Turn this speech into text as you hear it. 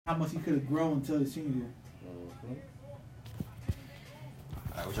how much he could have grown until his senior year.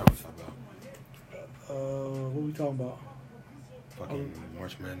 Alright, what y'all want to talk about? What we talking about? Fucking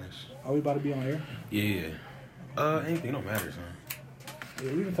March Madness. Are we about to be on air? Yeah. Anything don't matter, son.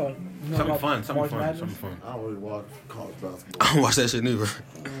 Yeah, we can talk. Something fun. March Madness? Something fun. I don't really watch college basketball. I don't watch that shit neither.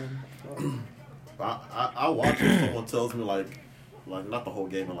 I watch it if someone tells me like not the whole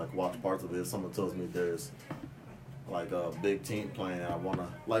game and like watch parts of it. If someone tells me there's like a big team playing and I wanna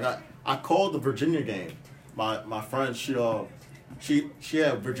I called the Virginia game. My friend she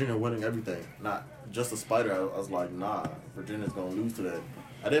had Virginia winning everything. Not just a spider. I was like, nah, Virginia's gonna lose today.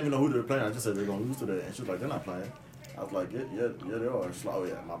 I didn't even know who they were playing. I just said they're gonna lose today, and she was like, they're not playing. I was like, yeah, they are. She's like, oh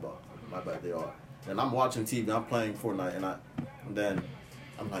yeah, my bad, they are. And I'm watching TV. I'm playing Fortnite, and then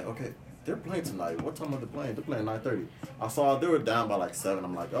I'm like, okay, they're playing tonight. What time are they playing? They're playing 9:30. I saw they were down by like 7.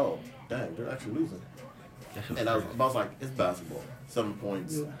 I'm like, oh, dang, they're actually losing. And I was like, it's basketball. 7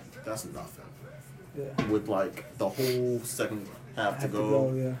 points. Yeah. That's nothing. Yeah. With like the whole second half to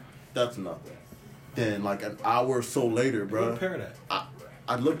go, yeah. That's nothing. Then like an hour or so later, bro, compare that.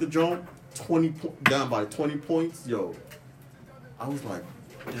 I looked at John, down by 20 points. Yo, I was like,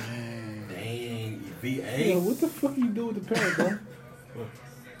 dang, VA. Yo, what the fuck you do with the parrot, bro?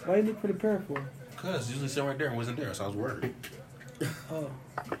 Why you look for the parrot for? Cause usually sitting right there and wasn't there, so I was worried. Oh.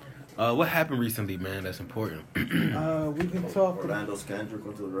 What happened recently, man? That's important. We can talk. Orlando Scandrick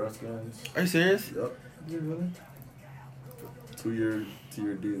went to the Redskins. Are you serious? Yep. You really?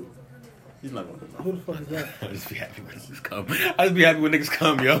 2-year deal. He's not gonna put Who the fuck is that? I just be happy when niggas come. I just be happy when niggas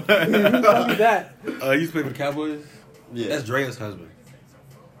come, yo. Who the fuck is that? You used to play for the Cowboys? Yeah. That's Drea's husband.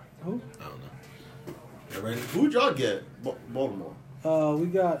 Who? I don't know. You ready? Who'd y'all get? Baltimore. We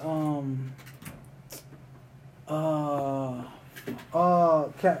got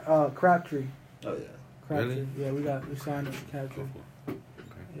Crabtree. Oh yeah. Crabtree. Really? Yeah, we signed up Crabtree. Okay.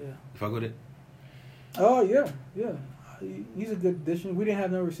 Yeah. You fuck with it? Oh yeah. He's a good addition. We didn't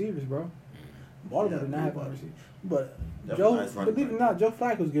have no receivers, bro. Baltimore did not have no receivers. But believe it or not, Joe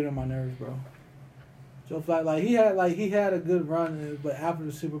Flacco was getting on my nerves, bro. Joe Flacco, he had a good run, but after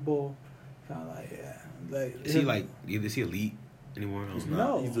the Super Bowl, kind of is he elite anymore?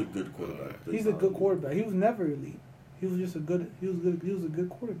 No. He's a good quarterback. He's a good quarterback. He was never elite. He was just a good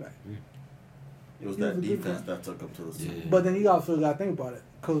quarterback. It was that defense that took him to the Super Bowl. But then you also got to think about it,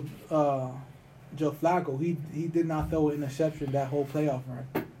 because Joe Flacco, he did not throw an interception that whole playoff run.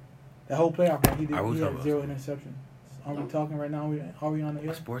 That whole playoff run, he had 0 interceptions. Are we talking right now? Are we on the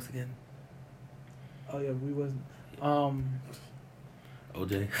air? Sports again? Oh yeah, we wasn't.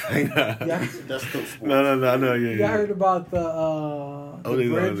 OJ. Yeah. That's still sports. No, I know. Yeah. You heard about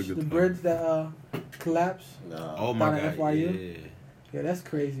the bridge that collapsed? No. Oh my God. FYU? Yeah, that's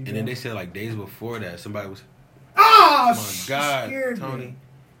crazy. And then they said like days before that somebody was. Oh my God, Tony. Me.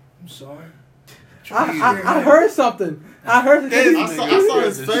 I'm sorry. I heard something. I saw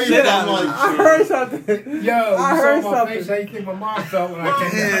his face. I'm like, I heard something. Yo, I heard saw my something. face. How you think my mom felt when I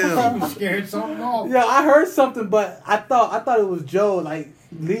came down? She was scared something off. Yeah, I heard something, but I thought it was Joe like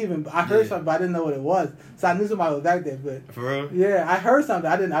leaving. But I heard something, but I didn't know what it was. So I knew somebody was back there. But for real? Yeah, I heard something.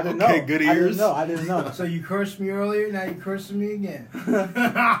 I didn't know. Okay, good ears. I didn't know. So you cursed me earlier. Now you cursing me again.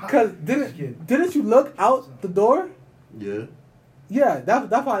 Because didn't you look out the door? Yeah. Yeah,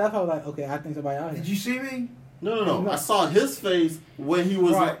 that's why I was like, okay, I think somebody out here. Did you see me? No. I saw his face when he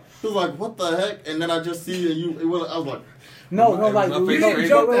was right. he was like, what the heck? And then I just see you. I was like, No, like you didn't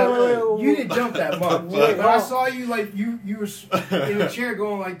jump that. You didn't jump that much. When I saw you, like you were in the chair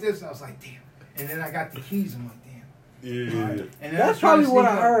going like this, I was like, damn. And then I got the keys. I'm like, damn. Yeah. Right. And then that's probably what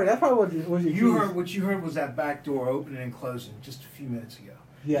I heard. That's probably what you heard. What you heard was that back door opening and closing just a few minutes ago.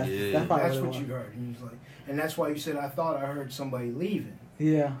 Yeah. That's what you heard. And, he was like, and that's why you said I thought I heard somebody leaving.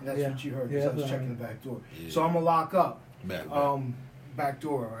 Yeah. And that's what you heard because I was checking the back door. Yeah. So I'm gonna lock up. Back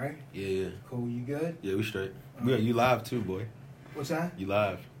door, right? Yeah. Cool. You good? Yeah, we straight. You live too, boy. What's that? You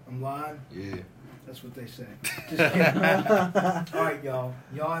live. I'm live. Yeah. That's what they say. Just kidding. All right, y'all.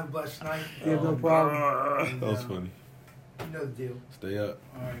 Y'all have a blessed night. Yeah, no problem. That was funny. You know the deal. Stay up.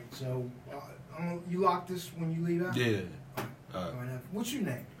 All right. So you lock this when you leave out. Yeah. All right. What's your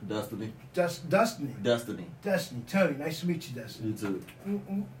name? Destiny. Destiny. Destiny. Tony. Nice to meet you, Destiny. You too.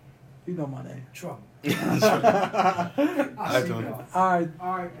 You know my name. Trouble. I'll see y'all. All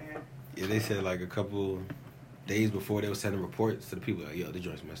right, man. Yeah, they said like a couple days before they were sending reports to the people like, yo, the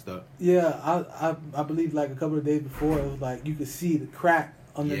joint's messed up. Yeah, I believe like a couple of days before it was like you could see the crack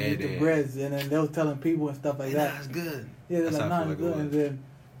underneath the bridge, and then they were telling people and stuff like that. That's good. Yeah, they're like, nah, it's good.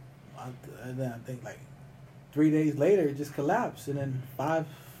 And then I think like 3 days later it just collapsed, and then five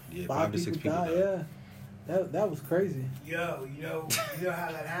to 6 people died. Yeah, That was crazy. Yo, you know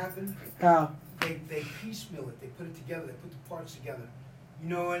how that happened? How? They piecemeal it. They put it together. They put the parts together. You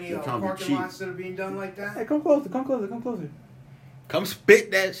know any They're trying to be parking cheap. lots that are being done like that? Hey, come closer. Come closer. Come closer. Come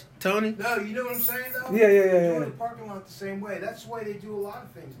spit that, Tony. No, you know what I'm saying though? Yeah. They're doing the parking lot the same way. That's the way they do a lot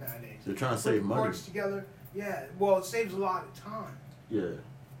of things nowadays. They're trying to Put save the money. parts together. Yeah. Well, it saves a lot of time. Yeah.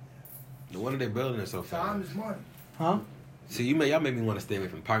 No wonder they're building it so Time fast. is money. Huh? See, y'all made me want to stay away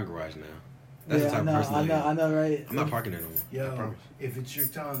from the parking garage now. That's the type of person I am. I know, right? I'm not parking there no more. I Yo, promise. if it's your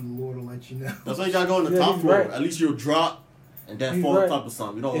time, the Lord will let you know. That's why you gotta go on the Yeah, top he's floor. right. At least you'll drop and then He's fall on right. top of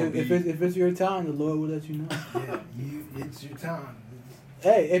something. You don't want to If be. it's your time, the Lord will let you know. Yeah, it's your time.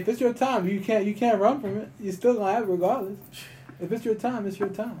 Hey, if it's your time, you can't run from it. You're still gonna have it regardless. If it's your time, it's your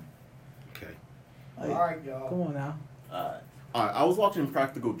time. Okay. Like, All right, y'all. come on now. Alright, I was watching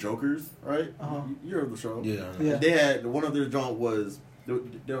Practical Jokers, right? Uh-huh. You heard the show? Yeah. Yeah. They had one of their junk was they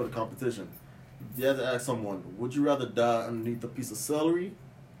were the competition. You had to ask someone, would you rather die underneath a piece of celery,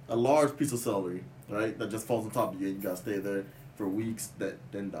 a large piece of celery, right, that just falls on top of you and you gotta stay there for weeks,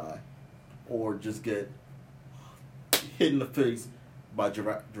 then die, or just get hit in the face by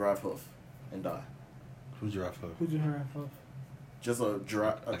giraffe hoof and die? Who's giraffe? Who'd you hear of? Just a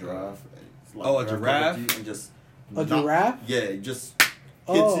giraffe. It's like Oh, a giraffe? And just A giraffe? Yeah, it just hits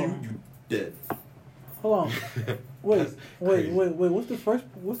Oh. you dead. Hold on. Wait. Crazy. What's the first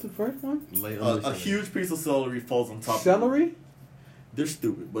one? A huge piece of celery falls on top of you. Celery? They're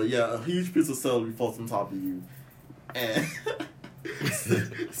stupid, but yeah, a huge piece of celery falls on top of you, and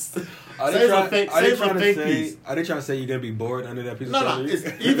Are they trying to say you're gonna be bored under that piece of no, celery?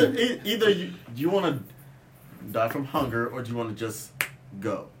 it's either you want to die from hunger or do you want to just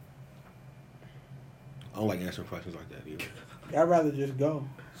go? I don't like answering questions like that either. I'd rather just go.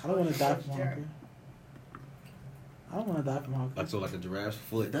 I don't want to die from hunger. I don't want to die from hunger. So like a giraffe's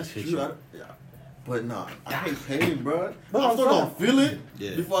foot. That's hit true. you. Yeah, but nah, I hate pain, bro. No, I'm still I'm gonna feel it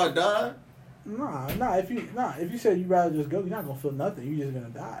Yeah. before I die. Nah. If you said you'd rather just go, you're not gonna feel nothing. You're just gonna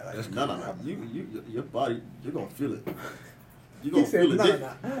die. Like, That's No. Your body, you're gonna feel it. You're he gonna feel said,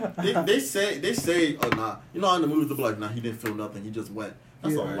 it. nah. They say, oh nah. You know, in the movies they're like, nah, he didn't feel nothing. He just went.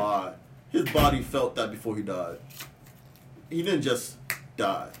 That's Yeah. a lie. His body felt that before he died. He didn't just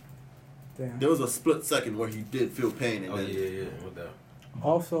die. Damn. There was a split second where he did feel pain. And Oh then, yeah. What the?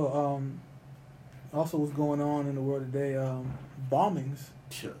 Also, what's going on in the world today? Bombings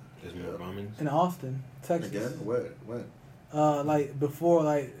Sure. There's more bombings. in Austin, Texas. Again? Where? When? Like before,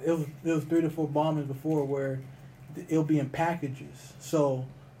 like it was 3 to 4 bombings before where it'll be in packages. So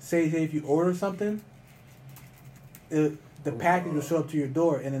say if you order something, the package will show up to your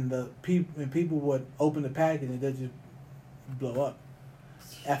door, and then people would open the package and they just blow up.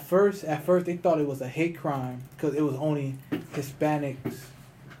 At first they thought it was a hate crime because it was only Hispanics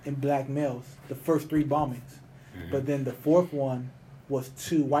and black males. The first 3 bombings, but then the 4th one was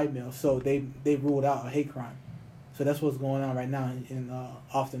 2 white males. So they ruled out a hate crime. So that's what's going on right now in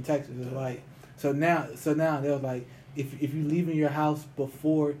Austin, Texas. It's like so now they're like if you leaving your house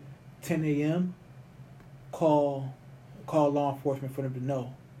before 10 a.m. call law enforcement for them to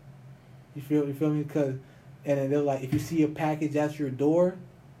know. You feel me? And then they're like, if you see a package at your door,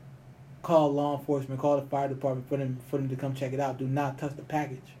 call law enforcement, call the fire department for them to come check it out. Do not touch the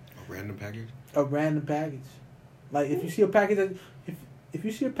package. A random package. A random package. Like if you see a package if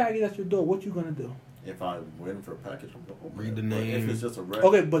you see a package at your door, what you gonna do? If I'm waiting for a package, I'm gonna open Read it. the But name. if it's just a red.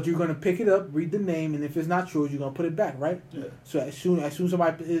 Okay, but you're gonna pick it up, read the name, and if it's not yours, you're gonna put it back, right? Yeah. So as soon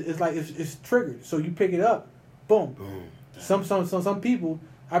somebody, it's like it's triggered. So you pick it up, boom. Boom. Some people.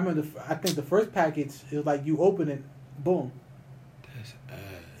 I remember. I think the first package is like you open it, boom. That's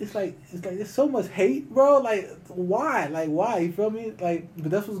It's like there's so much hate, bro. Like why? You feel me? Like,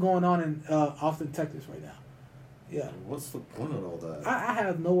 but that's what's going on in Austin, Texas right now. Yeah. What's the point of all that? I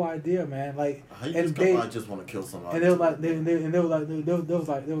have no idea, man. Like, How you and just I just want to kill somebody. and they was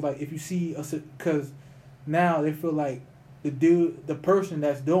like, if you see us, because now they feel like the person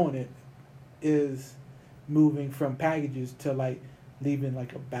that's doing it is moving from packages to like leaving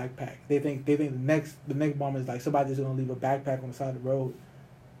like a backpack. They think the next bomb is like somebody just gonna leave a backpack on the side of the road,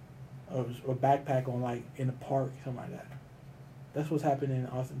 or a backpack on like in the park, something like that. That's what's happening in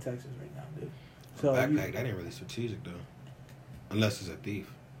Austin, Texas right now, dude. So backpack, that ain't really strategic though, unless it's a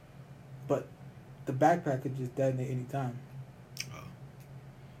thief. But the backpack could just detonate any time.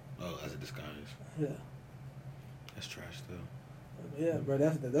 Oh, as a disguise. Yeah. That's trash though. Yeah, bro.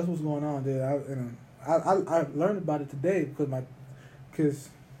 That's what's going on, dude. I learned about it today because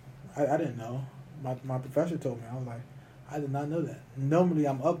I didn't know. My professor told me. I was like, I did not know that. Normally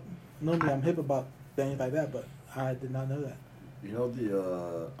I'm hip about things like that, but I did not know that. You know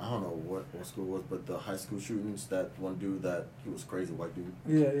the I don't know what school it was, but the high school shootings. That one dude that he was crazy, white dude.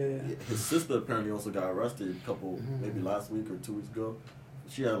 Yeah. His sister apparently also got arrested a couple, maybe last week or 2 weeks ago.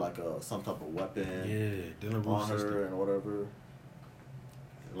 She had like some type of weapon on her sister. And whatever,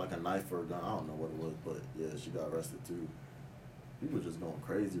 like a knife or a gun. I don't know what it was, but yeah, she got arrested too. People just going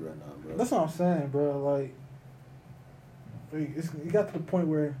crazy right now, bro. That's what I'm saying, bro. Like, it got to the point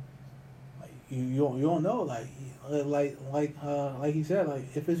where like you don't know, like he said,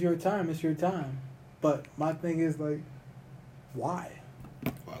 like if it's your time, it's your time. But my thing is like, why?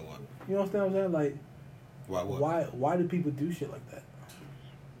 Why what? You know what I'm saying? Like, why what? Why do people do shit like that?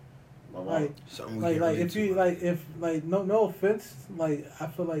 Like if you no offense, like I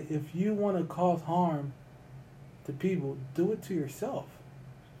feel like if you want to cause harm to people, do it to yourself.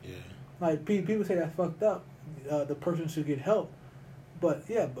 Yeah. Like people say that's fucked up. The person should get help, but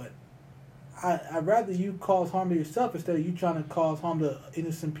I'd rather you cause harm to yourself instead of you trying to cause harm to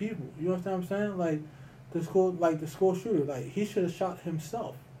innocent people. You know what I'm saying? Like the school shooter, like he should have shot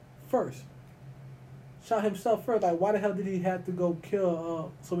himself first. Like why the hell did he have to go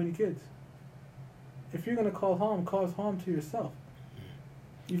kill so many kids? If you're gonna cause harm to yourself.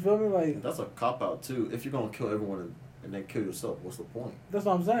 You feel me? Like that's a cop out too. If you're gonna kill everyone and then kill yourself, what's the point? That's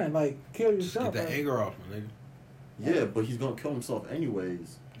what I'm saying. Like kill yourself. Just get that anger off, my nigga. Yeah, but he's gonna kill himself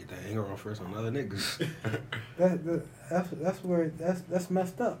anyways. Get that anger off first on other niggas. that's where that's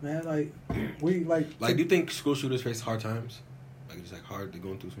messed up, man. Like we like. Do you think school shooters face hard times? Like it's like hard, they're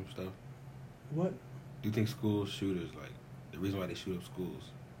going through some stuff. What? Do you think school shooters, like the reason why they shoot up schools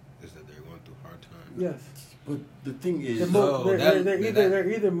is that they're going through hard times? Yes. But the thing is, they're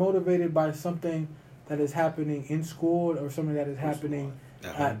either motivated by something that is happening in school or something that is happening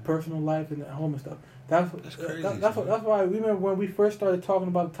at personal life and at home and stuff. That's crazy. That's why we remember when we first started talking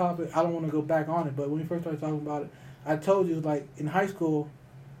about the topic. I don't want to go back on it, but when we first started talking about it, I told you like in high school,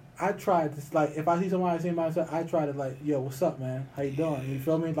 I tried to like if I see somebody I try to like, yo, what's up, man? How you doing? You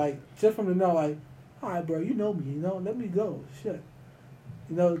feel me? Like just from to know like, all right, bro, you know me, let me go, shit,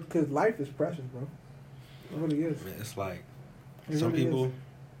 because life is precious, bro. It really is. Man, it's like some people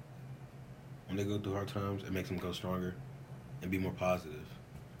when they go through hard times, it makes them go stronger and be more positive.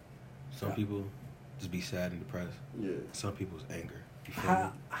 Some people just be sad and depressed. Yeah. Some people's anger.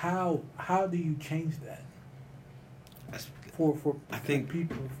 How do you change that? That's I think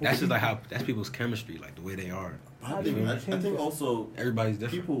people. That's just like how that's people's chemistry, like the way they are. I think also everybody's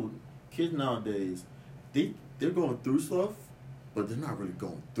different. Kids nowadays, they're going through stuff, but they're not really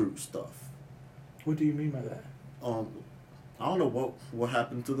going through stuff. What do you mean by that? I don't know what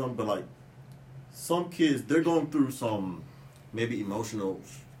happened to them, but like some kids, they're going through some maybe emotional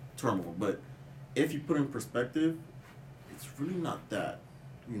turmoil. But if you put it in perspective, it's really not that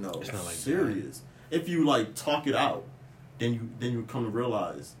it's not like serious. If you like talk it out, then you come to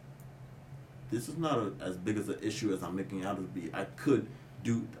realize this is not as big as an issue as I'm making it out to be. I could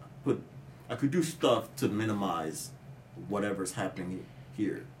do stuff to minimize whatever's happening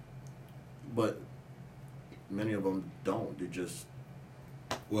here, but many of them don't. They just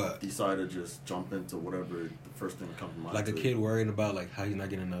decide to just jump into whatever the first thing that comes to mind. Like a kid worried about like how he's not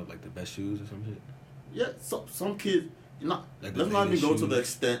getting enough like the best shoes or some shit. Yeah, some kids let's not even go to the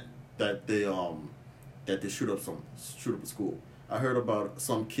extent that they shoot up a school. I heard about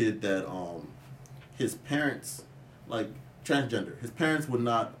some kid that his parents, like transgender, his parents would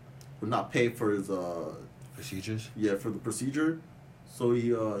not pay for his procedures. Yeah, for the procedure, so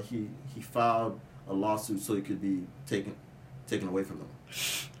he filed a lawsuit so he could be taken away from them.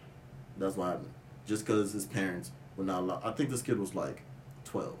 That's what happened. Just because his parents would not allow. I think this kid was like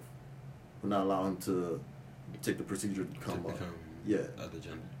 12. Would not allow him to take the procedure to become other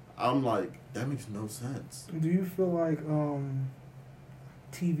gender. I'm like, that makes no sense. Do you feel like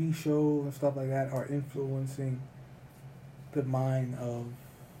TV shows and stuff like that are influencing the mind of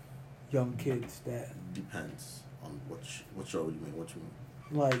young kids? That depends on what show you mean. What you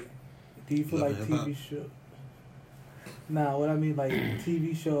mean? Like, do you feel like TV shows? Nah, what I mean like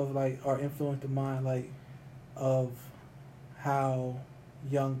TV shows like are influencing the mind like of how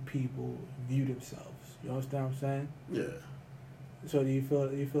young people view themselves. You understand what I'm saying? Yeah. So do you feel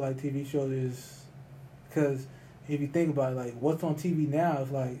like TV shows is because if you think about it, like what's on TV now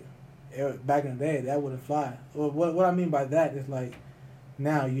is like back in the day that wouldn't fly. What I mean by that is like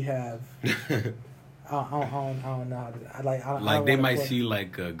now you have I don't know. I they might see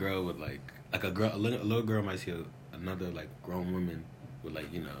like a girl with like a little girl might see another like grown woman with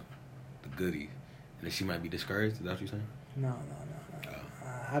like the goodies, and then she might be discouraged. Is that what you're saying? No.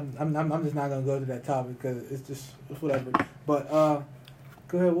 I'm just not gonna go to that topic because it's whatever. But go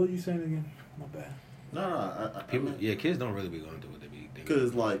ahead. What are you saying again? My bad. No. Kids don't really be going through what they be thinking.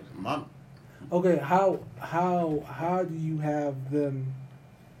 Because, like, Okay, how do you have them?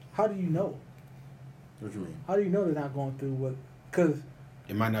 How do you know? What do you mean? How do you know they're not going through what? Because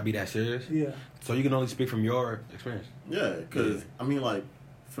it might not be that serious. Yeah. So you can only speak from your experience. Yeah, because I mean, like,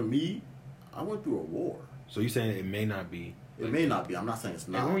 for me, I went through a war. So you saying it may not be? It may not be. I'm not saying it's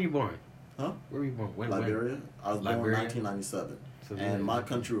not. When were you born? Huh? Where were you born? Liberia. I was born in 1997, and my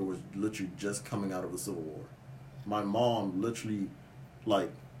country was literally just coming out of a civil war. My mom literally,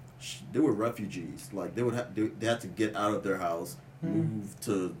 like, they were refugees. Like they had to get out of their house, move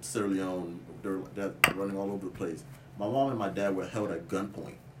to Sierra Leone. They're running all over the place. My mom and my dad were held at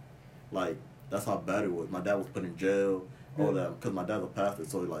gunpoint. Like, that's how bad it was. My dad was put in jail, all that, because my dad's a pastor.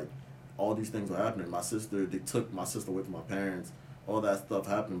 So, like, all these things were happening. They took my sister away from my parents. All that stuff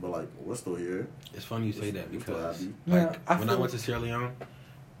happened, but, like, we're still here. It's funny you say that because, when I went to Sierra Leone,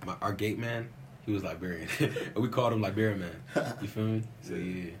 our gate man, he was Liberian. We called him Liberian man. You feel me? So,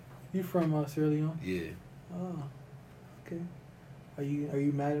 yeah. You from Sierra Leone? Yeah. Oh, okay. Are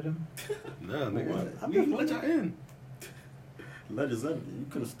you mad at him? No, nigga. I'm just let y'all in. Let us in. You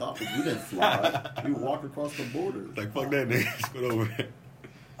couldn't stop it. You didn't fly. You walked across the border. Like, fuck that nigga. Spit over.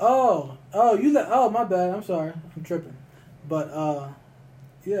 My bad. I'm sorry. I'm tripping. But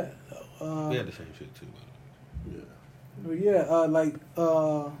yeah. We had the same shit too. But yeah.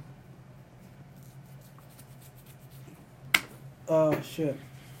 Shit.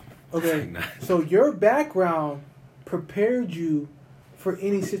 Okay. So your background prepared you for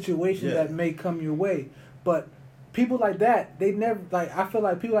any situation that may come your way, but people like that, they never, like, I feel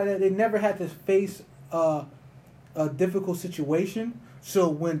like people like that, they never had to face a difficult situation. So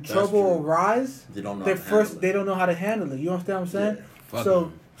when trouble arises, they don't know how to handle it. You understand what I'm saying? Yeah.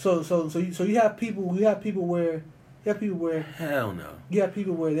 So you have people where hell no. You have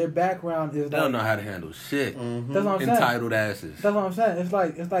people where their background is they don't know how to handle shit. Mm-hmm. That's what I'm saying. Entitled asses. That's what I'm saying.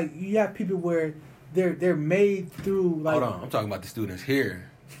 It's like you have people where they're made through, like. Hold on, I'm talking about the students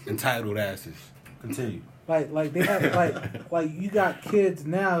here. Entitled asses. Continue. Like they have like you got kids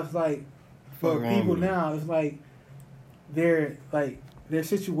now. It's like for people now. It's like their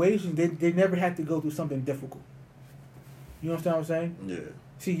situations. They never had to go through something difficult. You understand what I'm saying? Yeah.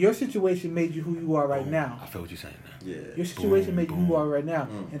 See, your situation made you who you are right now. I feel what you're saying now. Yeah. Your situation made you who you are right now,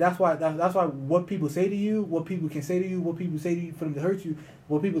 and that's why what people say to you, what people can say to you, what people say to you for them to hurt you,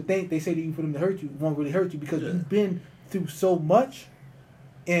 what people think they say to you for them to hurt you won't really hurt you because you've been through so much,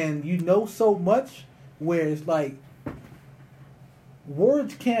 and you know so much. Where it's like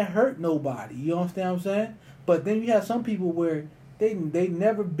words can't hurt nobody. You understand what I'm saying? But then you have some people where they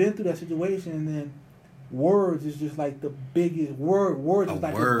never been through that situation, and then words is just like the biggest word. Words is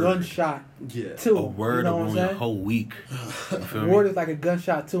like a gunshot to them. A word you know will ruin your whole week. Word is like a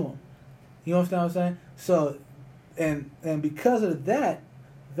gunshot to them. You understand what I'm saying? So, and because of that,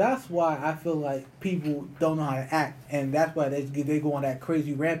 that's why I feel like people don't know how to act, and that's why they go on that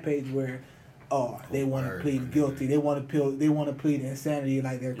crazy rampage where. Oh, they want to plead guilty. They want to plead insanity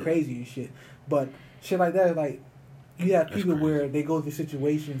like they're crazy and shit. But shit like that is like, you have people where they go through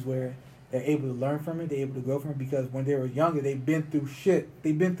situations where they're able to learn from it, they're able to grow from it because when they were younger, they've been through shit.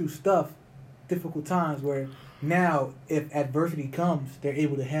 They've been through stuff, difficult times where now if adversity comes, they're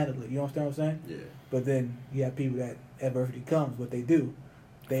able to handle it. You understand what I'm saying? Yeah. But then you have people that adversity comes, what they do,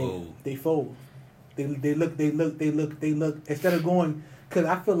 they fold. They look. Instead of going, because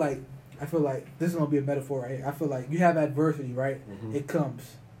I feel like this is gonna be a metaphor right here. I feel like you have adversity, right? Mm-hmm. It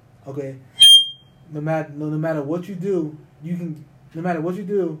comes, okay. No matter what you do,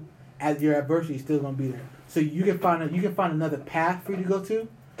 as your adversity is still gonna be there. So you can find another path for you to go to.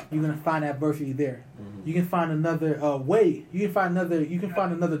 You're gonna find adversity there. Mm-hmm. You can find another way. You can find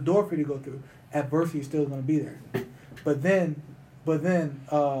another door for you to go through. Adversity is still gonna be there. But then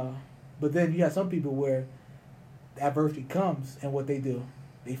you have some people where adversity comes and what they do,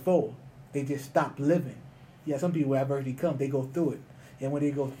 they fold. They just stop living. Yeah, some people when adversity comes, they go through it, and when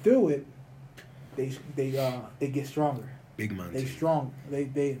they go through it, they get stronger. Big mindset. They strong.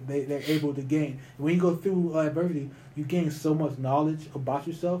 They're able to gain. When you go through adversity, you gain so much knowledge about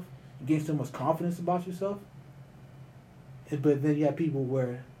yourself. You gain so much confidence about yourself. But then you have people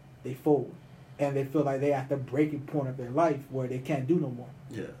where they fold, and they feel like they at the breaking point of their life where they can't do no more.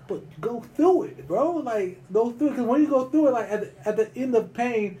 Yeah. But go through it, bro. Like go through it, because when you go through it, like at the end of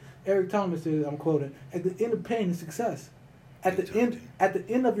pain. Eric Thomas says, I'm quoting, at the end of pain is success. At the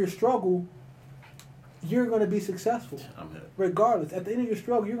end of your struggle, you're going to be successful. Regardless. At the end of your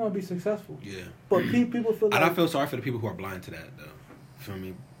struggle, you're going to be successful. Yeah. But people feel like... And I feel sorry for the people who are blind to that, though. You feel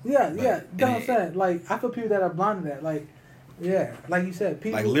me? Yeah. That's what I'm saying. Like, I feel people that are blind to that. Like, Yeah, like you said,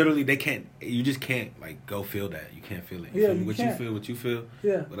 people like literally they can't. You just can't like go feel that. You can't feel it. You yeah, feel me? you What can't. you feel, what you feel.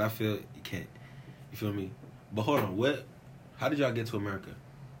 Yeah. What I feel, you can't. You feel me? But hold on, what? How did y'all get to America?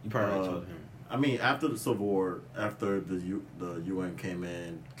 You probably already told him. I mean, after the Civil War, after the UN came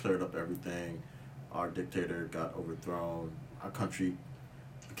in, cleared up everything, our dictator got overthrown. Our country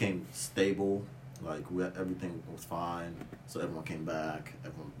became stable. Like everything was fine. So everyone came back.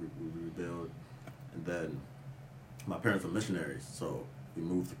 Everyone we rebuilt, and then my parents were missionaries, so we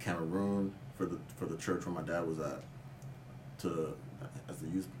moved to Cameroon for the church where my dad was at, as the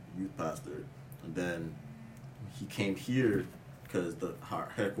youth pastor, and then he came here because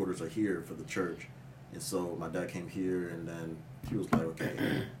our headquarters are here for the church, and so my dad came here, and then he was like,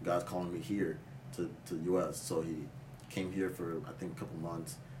 okay, God's calling me here to U.S., so he came here for I think a couple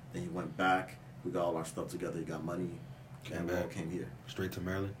months, then he went back. We got all our stuff together. He got money, and we all came here Straight to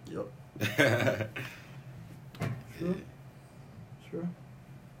Maryland. Yep. Sure. Sure.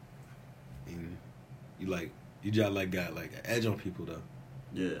 And you just got like an edge on people though.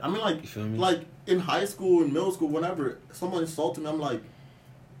 Yeah, I mean, like, you feel me? Like in high school and middle school, whenever someone insulted me, I'm like,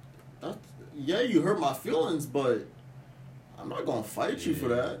 yeah, you hurt my feelings, but I'm not gonna fight you for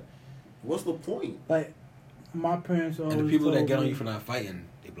that. What's the point? Like, my parents always and the people that told get on me- you for not fighting,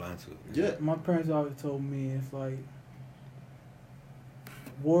 they blind to it. Yeah. My parents always told me it's like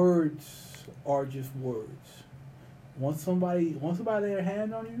words are just words. Once somebody lay their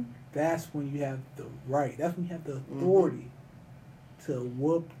hand on you, that's when you have the right. That's when you have the authority to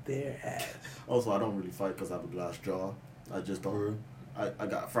whoop their ass. Also, I don't really fight because I have a glass jaw. I just don't. I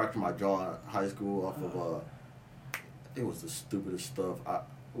got fractured my jaw in high school off of it was the stupidest stuff.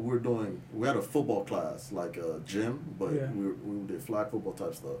 We had a football class, like a gym, but we did flag football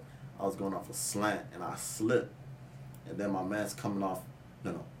type stuff. I was going off a slant and I slipped, and then my man's coming off.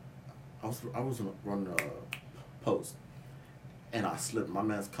 I was running a post, and I slipped. My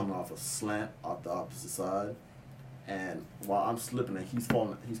man's coming off a slant off the opposite side, and while I'm slipping and he's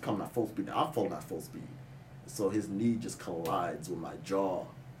coming at full speed. And I'm falling at full speed, so his knee just collides with my jaw.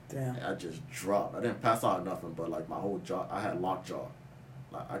 Damn. And I just dropped. I didn't pass out or nothing, but like my whole jaw, I had locked jaw.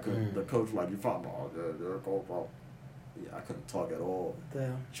 Like I couldn't. The coach was like, "You from?" Yeah, I couldn't talk at all.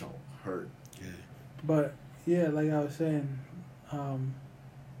 Damn. Jaw hurt. Yeah. But yeah, like I was saying, what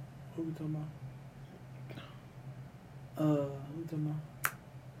we talking about?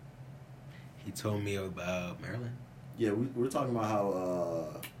 He told me about Maryland. Yeah, we were talking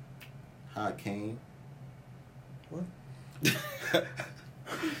about how it came. What?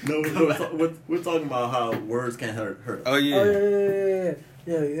 No, we're talking about how words can't hurt. Oh yeah. Oh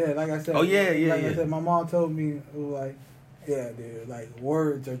yeah. Like I said. Oh yeah. I said, my mom told me like, yeah, dude, like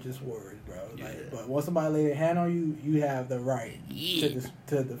words are just words, bro. Like, but once somebody lay their hand on you, you have the right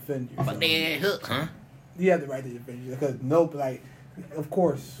to defend yourself. But they hook, huh? You have the right to defend yourself because of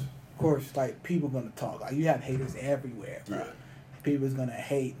course, like people gonna talk. Like you have haters everywhere, bro. Yeah. People's gonna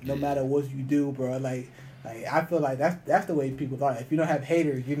hate no matter what you do, bro. Like I feel like that's the way people are. If you don't have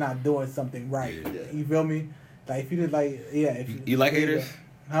haters, you're not doing something right. Yeah. You feel me? Like if you just if you like haters?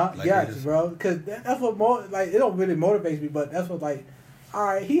 Huh? Like yes, haters? bro. Because that's what it don't really motivates me, but that's what all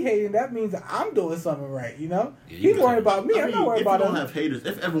right, he hating. That means that I'm doing something right. You know, Yeah, he's worried about me. I'm not worried about him. If you don't have haters,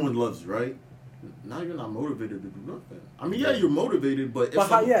 if everyone loves you, right? Now you're not motivated to do nothing. I mean, yeah, you're motivated, but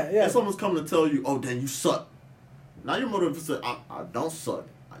if someone's coming to tell you, "Oh, then you suck," now you're motivated to say, "I don't suck."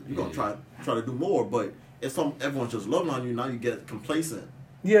 You're gonna try to do more, but if everyone's just loving on you, now you get complacent.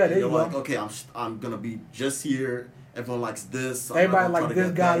 Yeah, you're like, okay, I'm gonna be just here. Everyone likes this. Everybody like this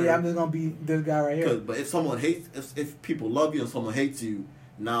guy. Yeah, I'm just gonna be this guy right here. But if someone hates, if people love you and someone hates you,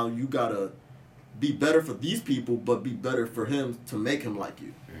 now you gotta be better for these people, but be better for him to make him like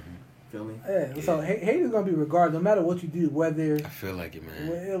you. Feel me? Yeah. So hate is gonna be regarded, no matter what you do. Whether I feel like it,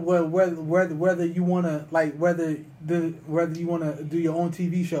 man. Whether you wanna whether you wanna do your own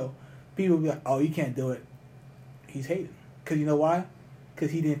TV show, people will be like, "Oh, you can't do it." He's hating because you know why?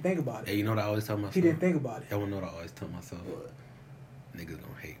 Because he didn't think about it. Hey, you know what I always tell myself? He didn't think about it. Y'all wanna know what I always tell myself? What? Niggas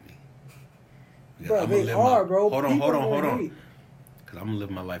gonna hate me. Bro, they are, bro. Hold on. Because I'm gonna live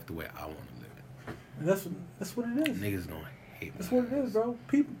my life the way I want to live it. And that's what it is. Niggas gonna hate me. That's what it is, bro.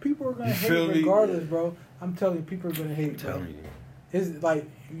 People are gonna hate regardless, bro. I'm telling you, people are gonna hate. I'm telling you. It's like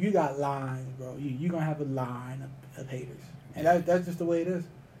you got lines, bro. You gonna have a line of haters, and that's just the way it is.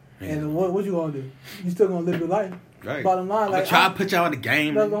 Yeah. And what you gonna do? You still gonna live your life. Right. Bottom line, I'm try to put y'all in the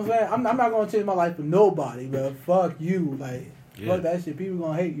game. That's what I'm saying. I'm not gonna change my life for nobody, bro. Fuck you, fuck that shit. People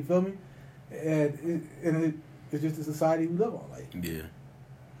gonna hate. You feel me? And it's just the society we live on. Yeah.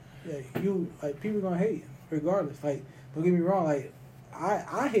 Yeah, people gonna hate regardless. Don't get me wrong.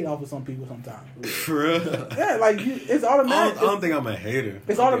 I hate off of some people sometimes. For real? Yeah, like it's automatic. I don't think I'm a hater.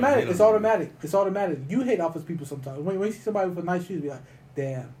 It's automatic. It's automatic. It's automatic. You hate off of people sometimes. When you see somebody with nice shoes, you be like,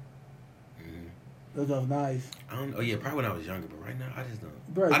 damn. Those are nice. Oh yeah, probably when I was younger, but right now I just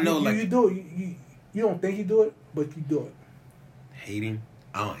don't. Bro, I know you do it. You don't think you do it, but you do it. Hating?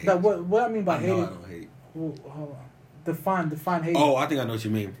 I don't hate. Like what I mean by hating? I don't hate. Well, hold on. Define hating. Oh, I think I know what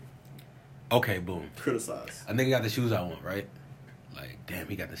you mean. Okay, boom. Criticize. A nigga got the shoes I want, right? Like, damn,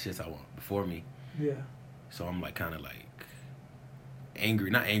 he got the shits I want before me. Yeah. So I'm like kind of like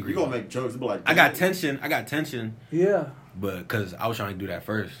angry, not angry. You gonna make jokes? Be like, I got tension. Yeah. But because I was trying to do that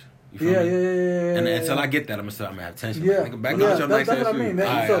first. You feel me? Yeah. And until I get that, I'm gonna have tension. Yeah. Like, back that's what I mean.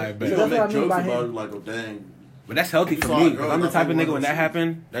 That's what I mean by him. Like, oh dang. But that's healthy for me. Because I'm the type of nigga when that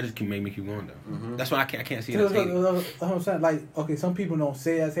happened, that just can make me keep going though. Mm-hmm. That's why I can't see it as hating. That's what I'm saying. Like, okay, some people don't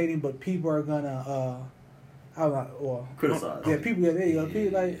say that's hating, but people are gonna I don't know, or criticize. Yeah, people. Yeah, there you go.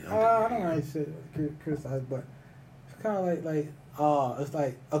 People like I don't know how to say criticize, but it's kind of it's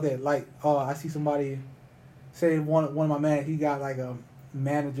like okay, like I see somebody say one of my man, he got like a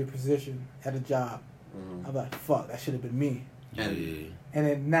manager position at a job. Mm-hmm. I'm like, fuck, that should have been me. Yeah. And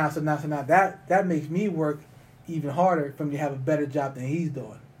then now that makes me work even harder for me to have a better job than he's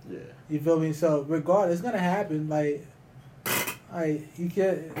doing. Yeah. You feel me? So regardless, it's gonna happen. Like you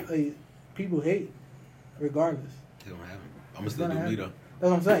can't. People hate. Regardless. It don't happen. I'm gonna still do me though.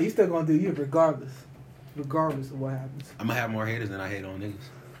 That's what I'm saying. You still gonna do you regardless. Regardless of what happens. I'm gonna have more haters than I hate on niggas.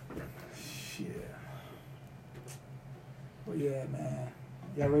 Shit. Well, yeah, man.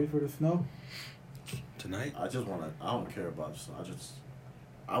 Y'all ready for the snow? Tonight? I don't care about snow.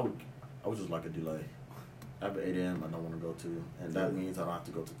 I would just like a delay. After 8 a.m. I don't want to go to. And that means I don't have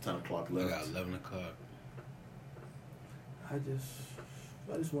to go to 10 o'clock left. I got 11 o'clock. I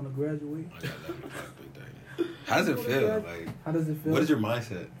just want to graduate. I got 11 o'clock big day. How does it feel? Like, how does it feel? What is your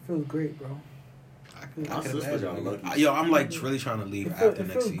mindset? It feels great, bro. I can imagine. Yo, I'm like really trying to leave after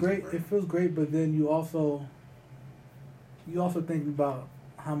next season. Great. Bro. It feels great, but then you also think about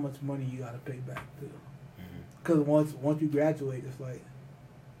how much money you got to pay back too. Because once you graduate, it's like,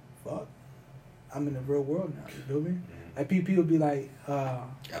 fuck, I'm in the real world now. You feel me? Like people be like,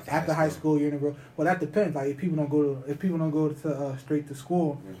 after high school you're in the real. Well, that depends. Like if people don't go to straight to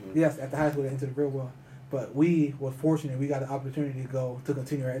school, yes, after high school they enter the real world. But we were fortunate; we got the opportunity to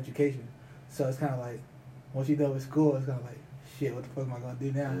continue our education. So it's kind of like, once you're done with school, it's kind of like, shit, what the fuck am I gonna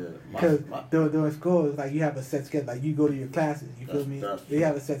do now? Because during school, it's like you have a set schedule. Like you go to your classes. You feel me? You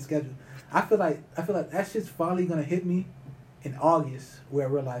have a set schedule. I feel like that shit's finally gonna hit me in August, where I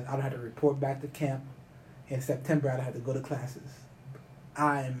realize I don't have to report back to camp. In September, I don't have to go to classes.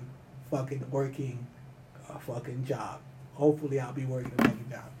 I'm fucking working a fucking job. Hopefully, I'll be working a fucking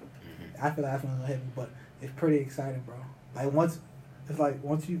job. I feel like that's when it's gonna hit me, but it's pretty exciting, bro. Like once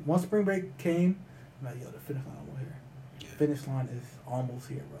spring break came, I'm like, yo, the finish line over here. Yeah. Finish line is almost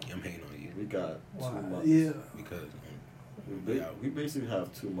here, bro. Yeah, I'm hating on you. We got 2 months. Yeah. Because we basically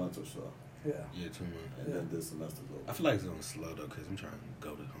have 2 months or so. Yeah. Yeah, 2 months. And then this semester's over. I feel like it's going slow though, because I'm trying to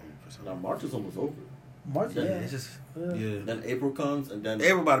go to home for something. Now March is almost over. March, yeah. It's just, yeah. Then April comes, and then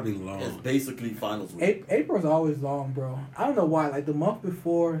everybody be long. It's basically finals week. April's always long, bro. I don't know why. Like the month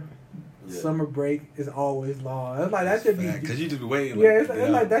before summer break is always long. It's like that should be because you just be waiting. Yeah, it's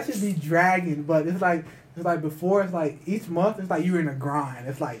like that should be dragging, but it's like before. It's like each month. It's like you're in a grind.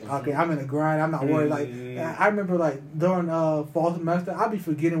 It's like okay, I'm in a grind. I'm not worried. Like I remember like during fall semester, I'd be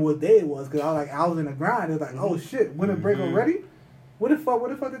forgetting what day it was because I was in a grind. It's like oh shit, winter break already. Where the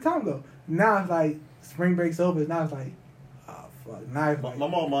fuck did time go? Now it's like spring break's over. Now it's like oh fuck. Now it's like, my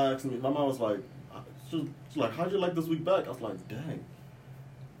mom asked me. My mom was like, she's like, how'd you like this week back? I was like, dang.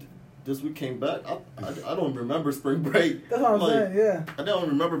 This week came back. I don't remember spring break. That's what I'm saying. Yeah. I don't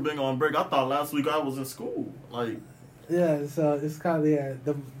remember being on break. I thought last week I was in school. Like. Yeah. It's kind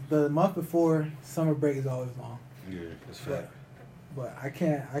of the month before summer break is always long. Yeah, that's fact. But I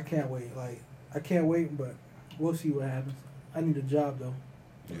can't wait. Like I can't wait. But we'll see what happens. I need a job though.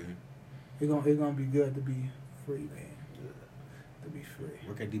 Yeah. It's gonna be good to be free, man. To be free.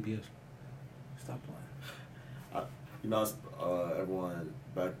 Work at DPS. Stop playing. Everyone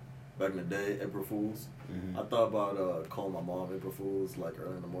back in the day, April Fools. Mm-hmm. I thought about calling my mom April Fools like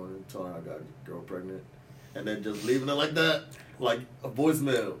early in the morning, telling her I got a girl pregnant, and then just leaving it like that, like a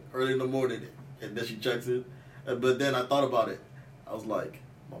voicemail early in the morning, and then she checks it. But then I thought about it. I was like,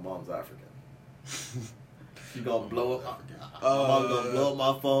 my mom's African. She gonna blow up. My mom's gonna blow up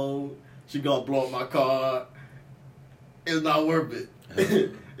my phone. She gonna blow up my car. It's not worth it.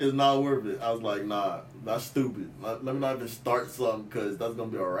 It's not worth it. I was like, nah, that's stupid. Let me not even start something because that's gonna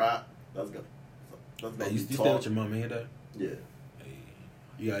be a wrap. That's gonna you stay with your mom and your dad? Yeah. Hey.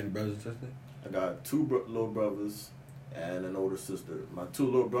 You got any brothers and sisters? I got two little brothers and an older sister. My two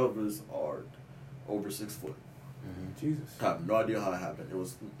little brothers are over 6 foot. Mm-hmm. Jesus. I have no idea how it happened.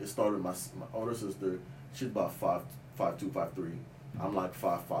 It started my older sister. She's about 5'2", 5'3". I'm like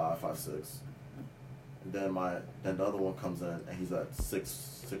 5'5", 5'6". And then the other one comes in and he's at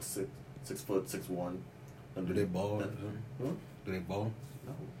 6 foot 6'1". Do they ball? Do they ball?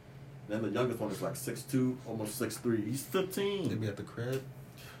 No. Then the youngest one is like 6'2", almost 6'3". He's 15. They be at the crib.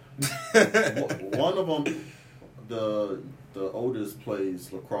 One of them, the oldest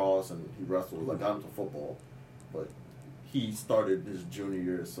plays lacrosse and he wrestles. I got into football, but he started his junior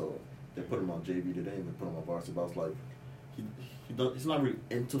year, so they put him on JV. They didn't even put him on varsity. But I was like, he's not really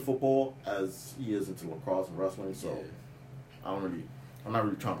into football as he is into lacrosse and wrestling. So yeah. I'm not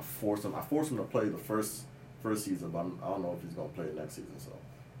really trying to force him. I forced him to play the first season, but I don't know if he's gonna play it next season. So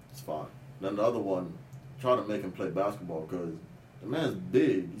it's fine. Then the other one, try to make him play basketball because the man's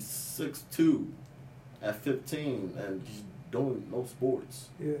big. He's 6'2" at 15, and he's doing no sports.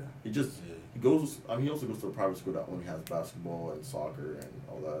 Yeah. He goes. I mean, he also goes to a private school that only has basketball and soccer and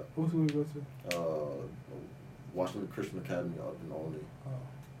all that. What school do you go to? Washington Christian Academy up in Olney. Oh.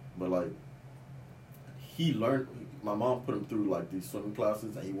 But like, he learned. My mom put him through like these swimming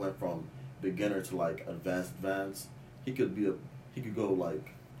classes, and he went from beginner to like advanced. He could go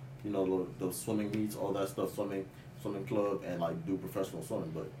like, you know, the swimming meets, all that stuff, swimming club, and like do professional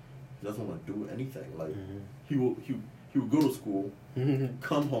swimming. But he doesn't want to do anything. Like he would go to school,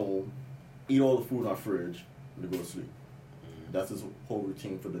 come home, eat all the food in our fridge, and go to sleep. That's his whole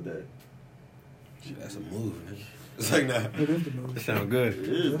routine for the day. Shit, that's a move. It's like that. It is the move. It sounds good. It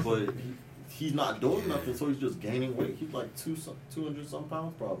is, but he's not doing nothing, so he's just gaining weight. He's like 200 some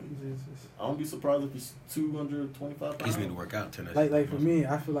pounds probably. Jesus. I won't be surprised if he's 225 pounds. He just need to work out. Like for me,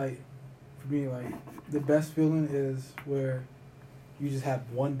 I feel like the best feeling is where you just have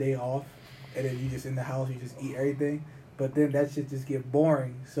one day off, and then you just in the house, you just eat everything. But then that shit just get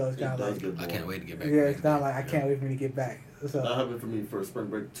boring. So it's kind of like I can't wait to get back. Yeah, it's not like I can't wait for me to get back. So that happened for me for spring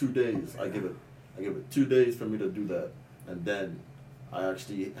break. 2 days. I give it 2 days for me to do that, and then I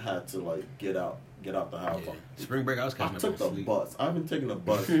actually had to like get out the house. Yeah. Spring break, I took the bus. I haven't taken a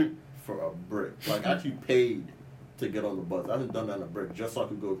bus for a brick. Like I actually paid to get on the bus. I haven't done that in a brick just so I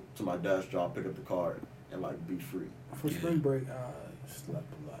could go to my dad's job, pick up the car, and like be free. For spring break, I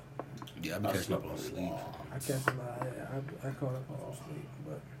slept a lot. Yeah, I've been catching up on sleep. I catch a lot. I caught up on sleep,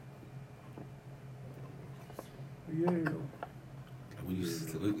 but yeah.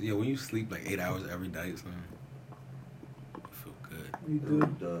 When you sleep like 8 hours every night, son, you feel good. You do.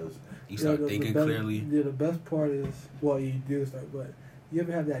 It does. You start thinking clearly. Yeah, the best part is, well, you do start, but you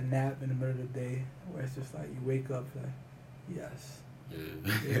ever have that nap in the middle of the day where it's just like you wake up like, yes. Yeah,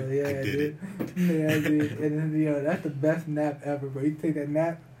 I did it. Yeah, I did. And then, that's the best nap ever, bro. You take that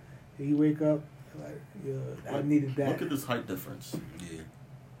nap and you wake up like, I needed that. Look at this height difference. Yeah.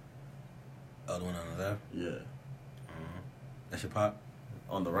 Oh, the one on the left? Yeah. That's your pop?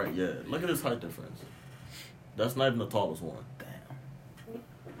 On the right, yeah. Look at this height difference. That's not even the tallest one. Damn.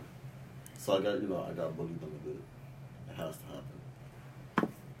 So I got bullied them a bit. It has to happen.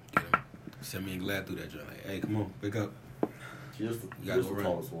 Yeah. Send me a glad through that joint. Like, hey, come on, wake up. Here's the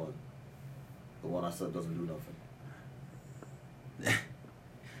tallest one. The one I said doesn't do nothing.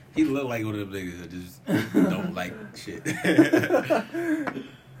 He look like one of them niggas that just don't like shit.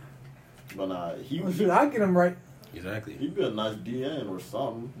 But nah, I get him right. Exactly. He'd be a nice DN or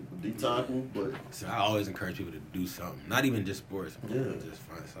something, D tackle, but so I always encourage people to do something, not even just sports. Yeah, just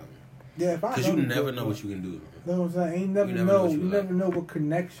find something. Yeah, because you never know what you can do. You know what I'm saying? You never know what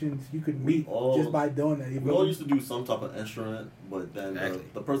connections you could meet just by doing that. We all used to do some type of instrument, but then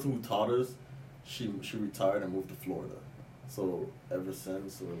the person who taught us, she retired and moved to Florida. So ever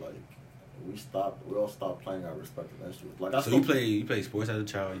since we all stopped playing our respective instruments. Like you play sports as a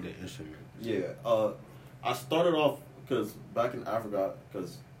child, you did instruments. Yeah. I started off because back in Africa,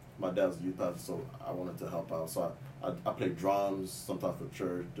 because my dad was a youth pastor, so I wanted to help out. So I played drums, sometimes for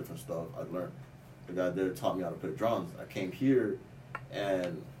church, different stuff. I learned. The guy there taught me how to play drums. I came here,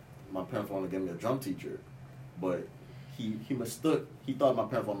 and my parents wanted to give me a drum teacher, but he mistook. He thought my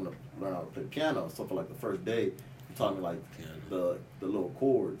parents wanted me to learn how to play piano. So for like the first day, he taught me like the little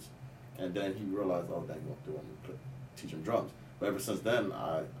chords, and then he realized, oh, dang, they want me to teach him drums. But ever since then,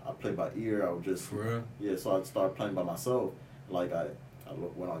 I play by ear. I would just for real? Yeah. So I started playing by myself. Like I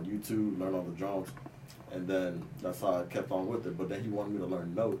went on YouTube, learned all the drums, and then that's how I kept on with it. But then he wanted me to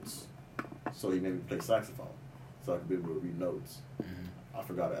learn notes, so he made me play saxophone, so I could be able to read notes. Mm-hmm. I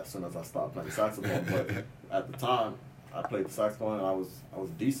forgot it as soon as I stopped playing saxophone. But at the time, I played the saxophone and I was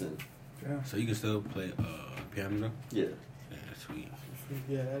decent. Yeah. So you can still play piano though? Yeah. Yeah, that's sweet.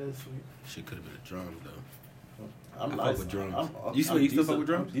 Yeah, that is sweet. Shit could have been a drum though. I'm I nice. fuck with drums. You still fuck with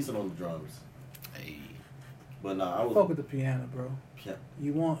drums? I'm decent on the drums. Hey. But nah, I was fuck with the piano, bro. Yeah.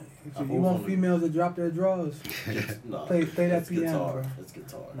 You want females to drop their drawers? No, play that piano, guitar. bro. It's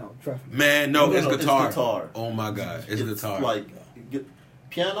guitar. No, trust me. Man, no, it's guitar. It's guitar. Oh my god, it's guitar. Like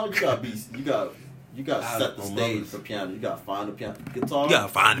piano, you got set the stage for piano. You got to find the piano. Guitar. You gotta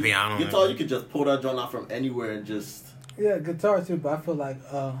find the piano. Guitar, you could just pull that drum out from anywhere and just. Yeah, guitar too, but I feel like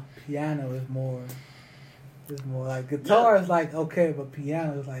piano is more. It's more like guitar is like okay, but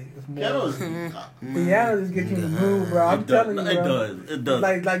piano is like it's more. Piano just gets you in the mood, bro. I'm telling you, bro. It does.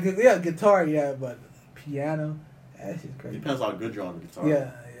 Like yeah, guitar, yeah, but piano, that's just crazy. Depends how good you're on the guitar.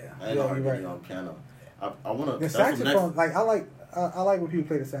 Yeah. I ain't know how good you're on piano. I want to. The saxophone, like I like when people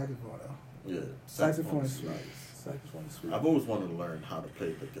play the saxophone though. Yeah, saxophone is nice. Saxophone is sweet. I've always wanted to learn how to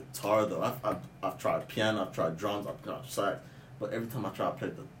play the guitar though. I've tried piano, I've tried drums, I've tried sax, but every time I try to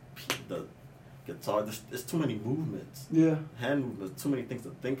play the guitar, there's too many movements. Yeah. Hand movements, too many things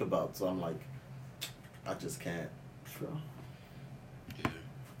to think about. So I'm like, I just can't. Sure. Yeah.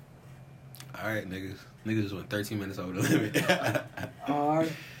 All right, niggas. Niggas just went 13 minutes over the limit. All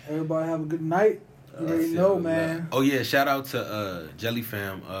right. Everybody have a good night. You already know, man. Oh, yeah. Shout out to Jelly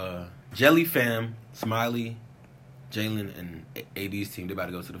Fam. Jelly Fam, Smiley, Jalen, and AD's team. They about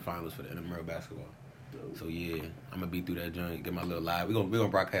to go to the finals for the intramural basketball. So yeah, I'm gonna be through that joint, get my little live. We're gonna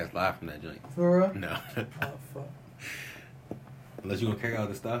broadcast live from that joint. For real? No. Oh fuck. Unless you gonna carry all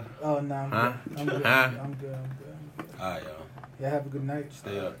this stuff. Oh no, I'm good. I'm good. I'm good. All right, y'all. Yeah, have a good night.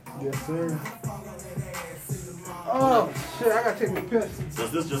 Stay up. Yes, sir. Oh shit, I gotta take my piss.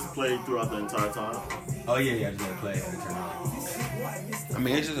 Does this just play throughout the entire time? Oh yeah, I just gotta play. I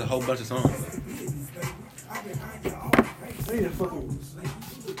mean, it's just a whole bunch of songs. I need a fucking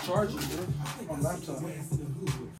charger, bro. On laptop.